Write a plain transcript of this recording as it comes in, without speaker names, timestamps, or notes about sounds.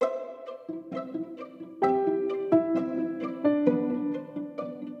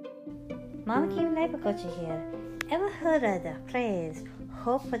Mom Kim Life Coach here. Ever heard of the phrase,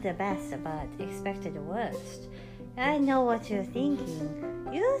 hope for the best but expect the worst? I know what you're thinking.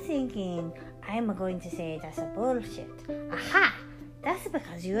 You're thinking, I'm going to say that's a bullshit. Aha! That's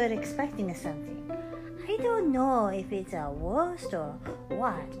because you're expecting something. I don't know if it's a worst or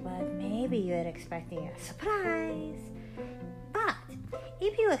what, but maybe you're expecting a surprise. But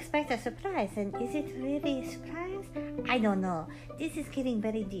if you expect a surprise, then is it really a surprise? I don't know. This is getting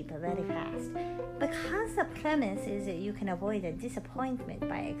very deep very fast. Because the premise is that you can avoid a disappointment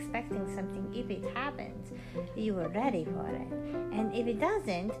by expecting something if it happens, you were ready for it. And if it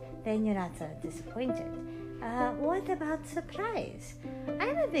doesn't, then you're not so disappointed. What about surprise?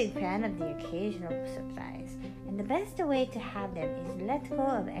 I'm a big fan of the occasional surprise, and the best way to have them is let go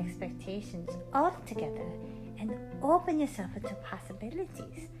of expectations altogether and open yourself to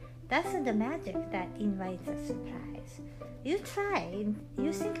possibilities. That's the magic that invites a surprise. You try and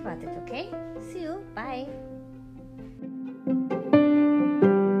you think about it, okay? See you. Bye.